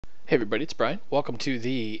Hey everybody, it's Brian. Welcome to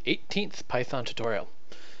the 18th Python tutorial.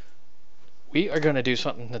 We are going to do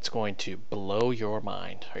something that's going to blow your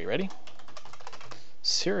mind. Are you ready?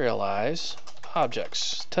 Serialize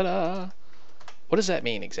objects. Ta-da! What does that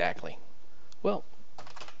mean exactly? Well,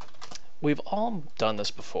 we've all done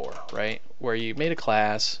this before, right? Where you made a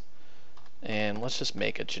class, and let's just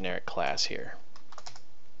make a generic class here.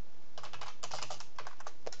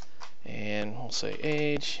 And we'll say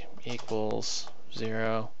age equals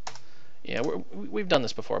 0. Yeah, we've done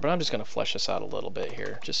this before, but I'm just going to flesh this out a little bit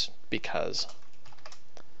here, just because.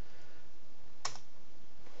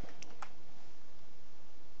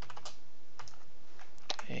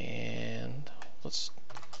 And let's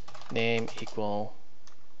name equal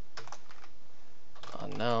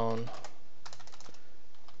unknown.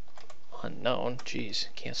 Unknown, geez,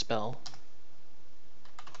 can't spell.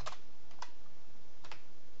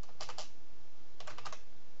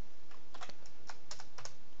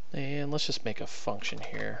 And let's just make a function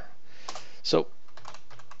here. So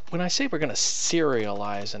when I say we're going to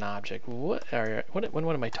serialize an object, what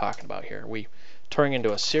am I talking about here? Are we turning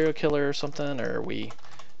into a serial killer or something? Or are we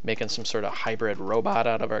making some sort of hybrid robot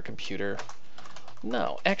out of our computer?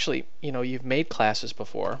 No, actually, you've made classes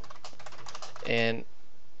before, and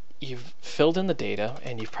you've filled in the data,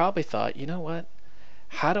 and you've probably thought, you know what?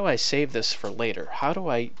 How do I save this for later? How do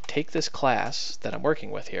I take this class that I'm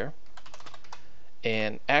working with here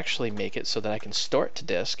and actually make it so that I can store it to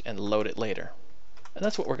disk and load it later? And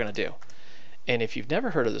that's what we're going to do. And if you've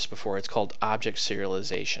never heard of this before, it's called object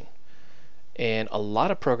serialization. And a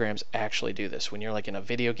lot of programs actually do this. When you're like in a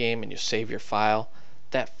video game and you save your file,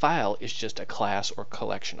 that file is just a class or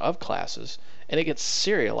collection of classes, and it gets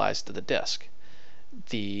serialized to the disk.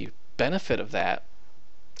 The benefit of that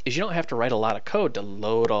is you don't have to write a lot of code to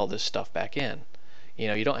load all this stuff back in.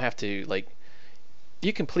 You don't have to,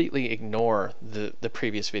 you completely ignore the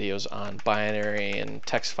previous videos on binary and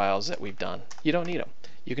text files that we've done. You don't need them.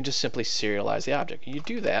 You can just simply serialize the object. You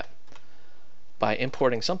do that by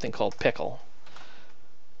importing something called Pickle.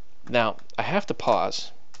 Now, I have to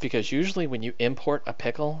pause, because usually when you import a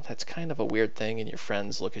pickle, that's kind of a weird thing, and your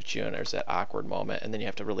friends look at you and there's that awkward moment, and then you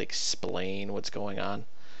have to really explain what's going on.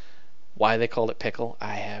 Why they called it Pickle,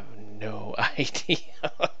 I have no idea.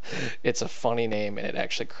 It's a funny name, and it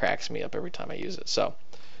actually cracks me up every time I use it. So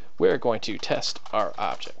we're going to test our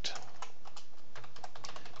object.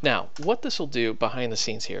 Now, what this will do behind the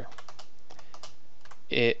scenes here,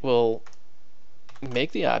 it will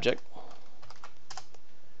make the object,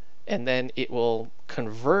 and then it will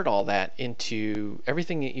convert all that into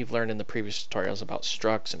everything that you've learned in the previous tutorials about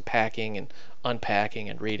structs and packing and unpacking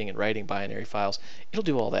and reading and writing binary files. It'll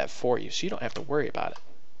do all that for you, so you don't have to worry about it.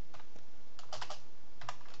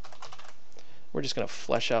 We're just going to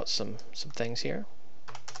flesh out some things here.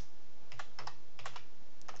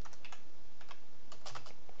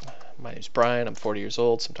 My name's Brian. I'm 40 years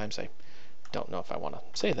old. Sometimes I don't know if I want to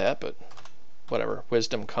say that, but whatever.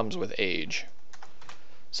 Wisdom comes with age.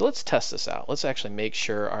 So let's test this out. Let's actually make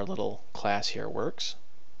sure our little class here works.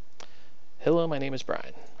 Hello, my name is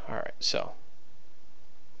Brian. All right, so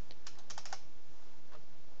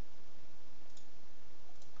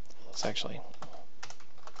let's actually,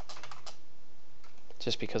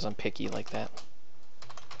 just because I'm picky like that,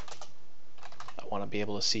 I want to be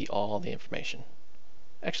able to see all the information.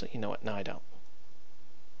 Actually, you know what? No, I don't.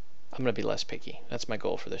 I'm going to be less picky. That's my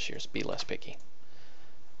goal for this year, is be less picky.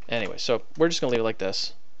 Anyway, so we're just going to leave it like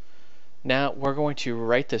this. Now we're going to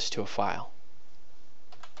write this to a file.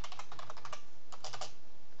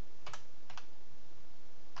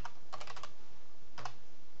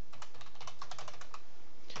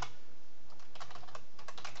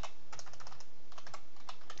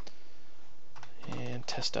 And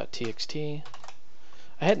test.txt.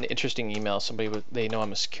 I had an interesting email. They know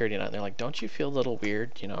I'm a security nut, and they're like, don't you feel a little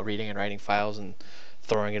weird, reading and writing files and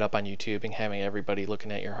throwing it up on YouTube and having everybody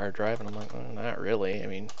looking at your hard drive? And I'm like, well, not really. I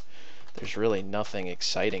mean, there's really nothing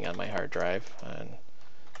exciting on my hard drive, and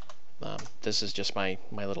this is just my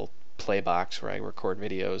little play box where I record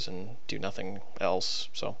videos and do nothing else.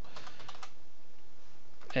 So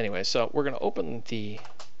anyway, so we're going to open the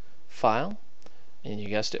file, and you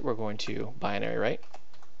guessed it, we're going to binary write.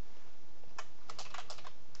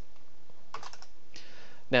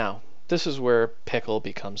 Now, this is where Pickle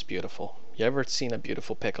becomes beautiful. You ever seen a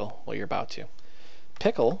beautiful pickle? Well, you're about to.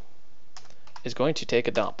 Pickle is going to take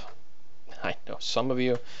a dump. I know some of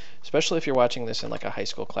you, especially if you're watching this in like a high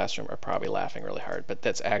school classroom, are probably laughing really hard, but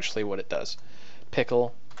that's actually what it does.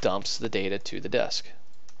 Pickle dumps the data to the disk.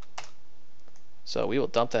 So we will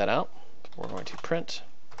dump that out. We're going to print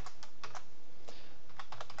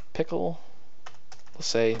Pickle. We'll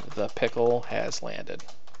say the pickle has landed.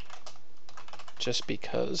 just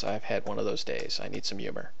because I've had one of those days. I need some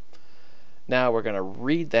humor. Now we're going to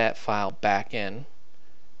read that file back in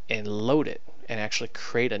and load it and actually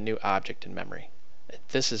create a new object in memory.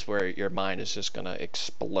 This is where your mind is just going to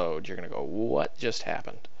explode. You're going to go, what just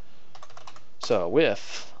happened? So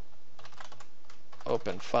with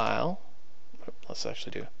open file, let's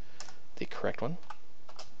actually do the correct one.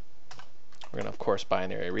 We're going to, of course,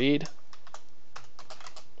 binary read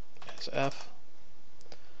as F.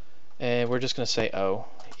 And we're just going to say O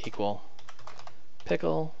equal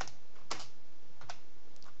pickle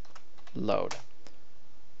load.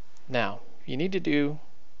 Now, you need to do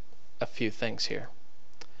a few things here.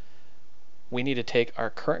 We need to take our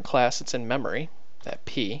current class that's in memory, that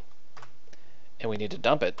P, and we need to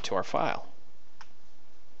dump it to our file.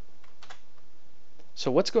 So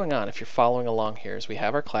what's going on, if you're following along here, is we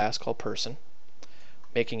have our class called person,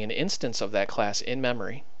 making an instance of that class in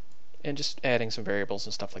memory, and just adding some variables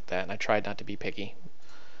and stuff like that, and I tried not to be picky.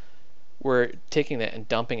 We're taking that and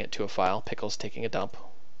dumping it to a file. Pickle's taking a dump.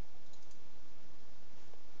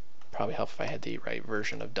 Probably help if I had the right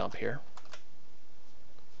version of dump here.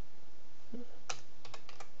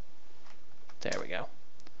 There we go.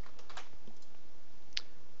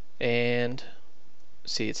 And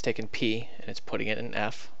see, it's taken P and it's putting it in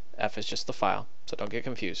F. F is just the file, so don't get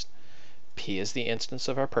confused. P is the instance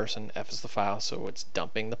of our person, F is the file, so it's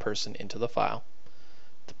dumping the person into the file.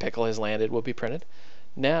 The pickle has landed will be printed.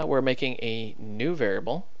 Now we're making a new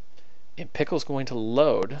variable, and Pickle's going to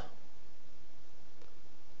load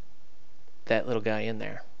that little guy in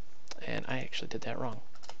there. And I actually did that wrong.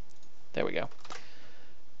 There we go.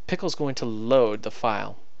 Pickle's going to load the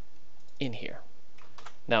file in here.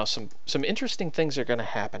 Now some interesting things are going to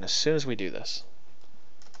happen as soon as we do this.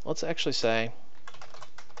 Let's actually say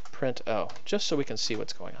print O, just so we can see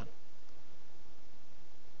what's going on.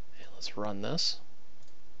 And let's run this.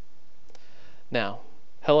 Now,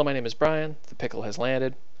 hello, my name is Brian. The pickle has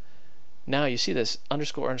landed. Now you see this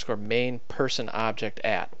underscore main person object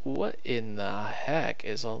at. What in the heck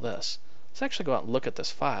is all this? Let's actually go out and look at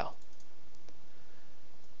this file.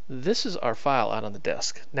 This is our file out on the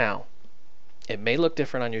disk. Now, it may look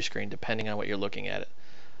different on your screen depending on what you're looking at it.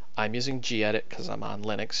 I'm using gedit because I'm on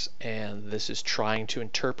Linux, and this is trying to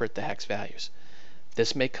interpret the hex values.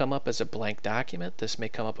 This may come up as a blank document. This may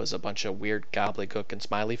come up as a bunch of weird gobbledygook and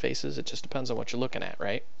smiley faces. It just depends on what you're looking at,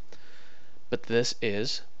 right? But this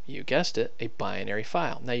is, you guessed it, a binary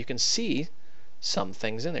file. Now you can see some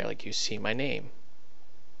things in there, like you see my name.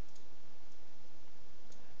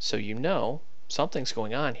 So you know something's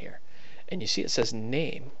going on here. And you see it says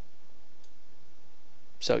name.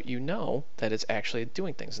 So you know that it's actually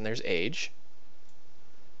doing things. And there's age.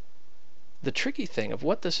 The tricky thing of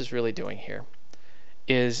what this is really doing here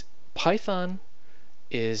is Python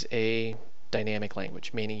is a dynamic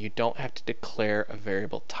language, meaning you don't have to declare a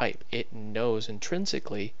variable type. It knows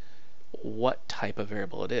intrinsically what type of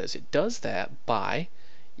variable it is. It does that by,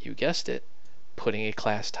 you guessed it, putting a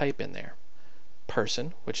class type in there.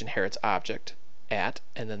 Person, which inherits object, at,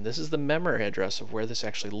 and then this is the memory address of where this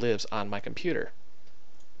actually lives on my computer.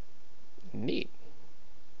 Neat.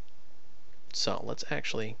 So let's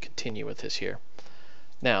actually continue with this here.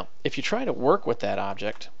 Now, if you try to work with that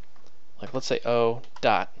object, like let's say O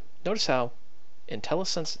dot, notice how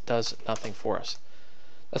IntelliSense does nothing for us.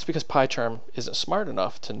 That's because PyCharm isn't smart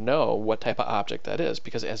enough to know what type of object that is,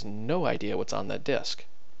 because it has no idea what's on that disk.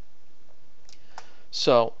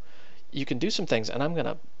 So you can do some things, and I'm going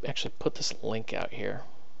to actually put this link out here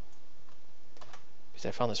because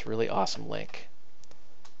I found this really awesome link.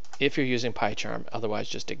 If you're using PyCharm, otherwise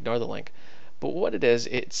just ignore the link. But what it is,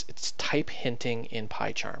 it's type hinting in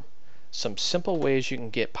PyCharm. Some simple ways you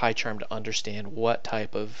can get PyCharm to understand what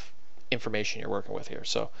type of information you're working with here.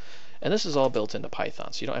 So, and this is all built into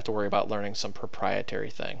Python, so you don't have to worry about learning some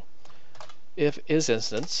proprietary thing. If is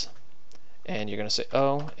instance, and you're going to say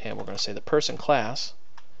O, and we're going to say the person class,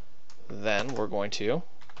 then we're going to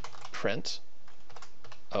print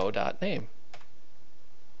O.name.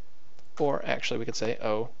 Or actually we could say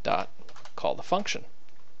O.call the function.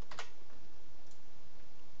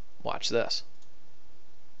 Watch this.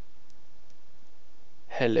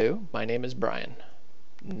 Hello, my name is Brian.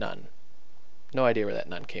 None. No idea where that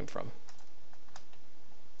none came from.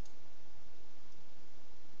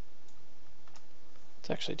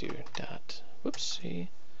 Let's actually do dot, whoopsie.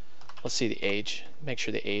 Let's see the age. Make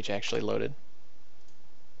sure the age actually loaded.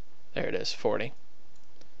 There it is, 40.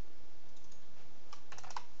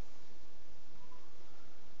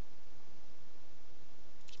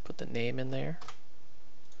 Just put the name in there.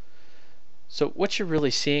 So what you're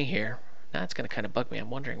really seeing here, now it's going to kind of bug me. I'm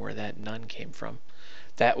wondering where that none came from.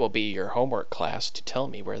 That will be your homework class to tell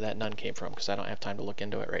me where that none came from, because I don't have time to look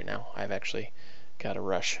into it right now. I've actually got to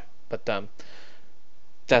rush. But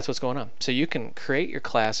that's what's going on. So you can create your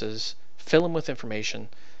classes, fill them with information,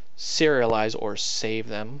 serialize or save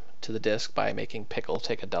them to the disk by making Pickle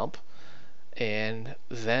take a dump. And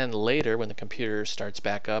then later, when the computer starts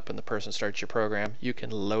back up and the person starts your program, you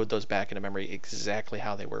can load those back into memory exactly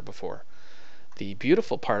how they were before. The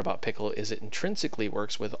beautiful part about Pickle is it intrinsically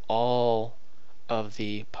works with all of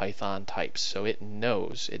the Python types. So it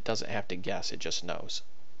knows. It doesn't have to guess. It just knows.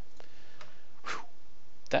 Whew.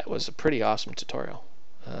 That was a pretty awesome tutorial.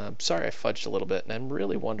 Sorry I fudged a little bit, and I'm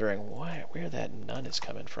really wondering where that none is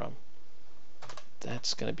coming from.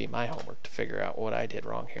 That's going to be my homework to figure out what I did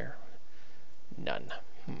wrong here. None.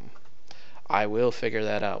 I will figure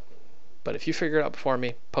that out. But if you figure it out before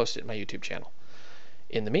me, post it in my YouTube channel.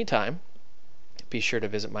 In the meantime, be sure to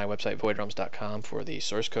visit my website, voidrums.com, for the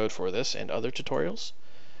source code for this and other tutorials.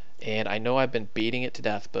 And I know I've been beating it to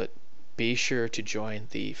death, but be sure to join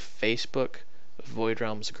the Facebook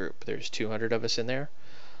Voidrums group. There's 200 of us in there.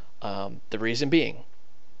 The reason being,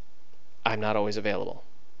 I'm not always available.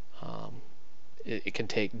 It can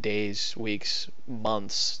take days, weeks,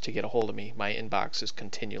 months to get a hold of me. My inbox is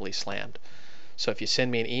continually slammed. So if you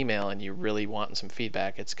send me an email and you really want some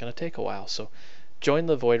feedback, it's going to take a while. So join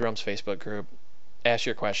the Voidrums Facebook group, ask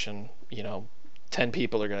your question. 10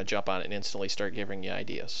 people are going to jump on it and instantly start giving you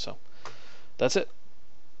ideas. So that's it.